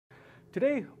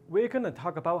Today, we're going to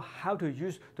talk about how to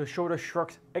use the shoulder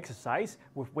shrugs exercise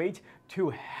with weight to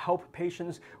help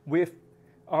patients with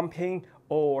arm pain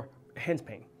or hands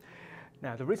pain.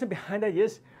 Now, the reason behind that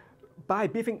is by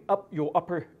beefing up your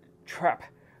upper trap,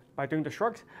 by doing the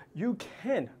shrugs, you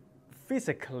can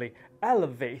physically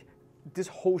elevate this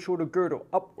whole shoulder girdle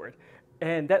upward.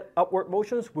 And that upward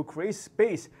motions will create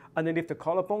space underneath the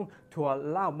collarbone to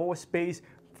allow more space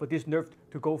for this nerve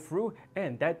to go through,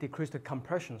 and that decreases the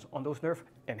compressions on those nerves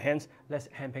and hence less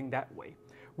hand pain that way.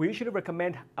 We usually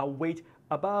recommend a weight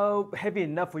about heavy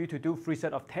enough for you to do 3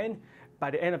 sets of 10.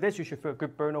 By the end of this, you should feel a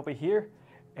good burn over here.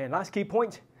 And last key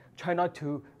point, try not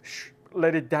to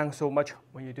let it down so much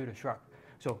when you do the shrug.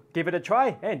 So give it a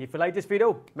try, and if you like this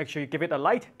video, make sure you give it a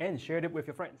like and share it with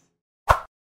your friends.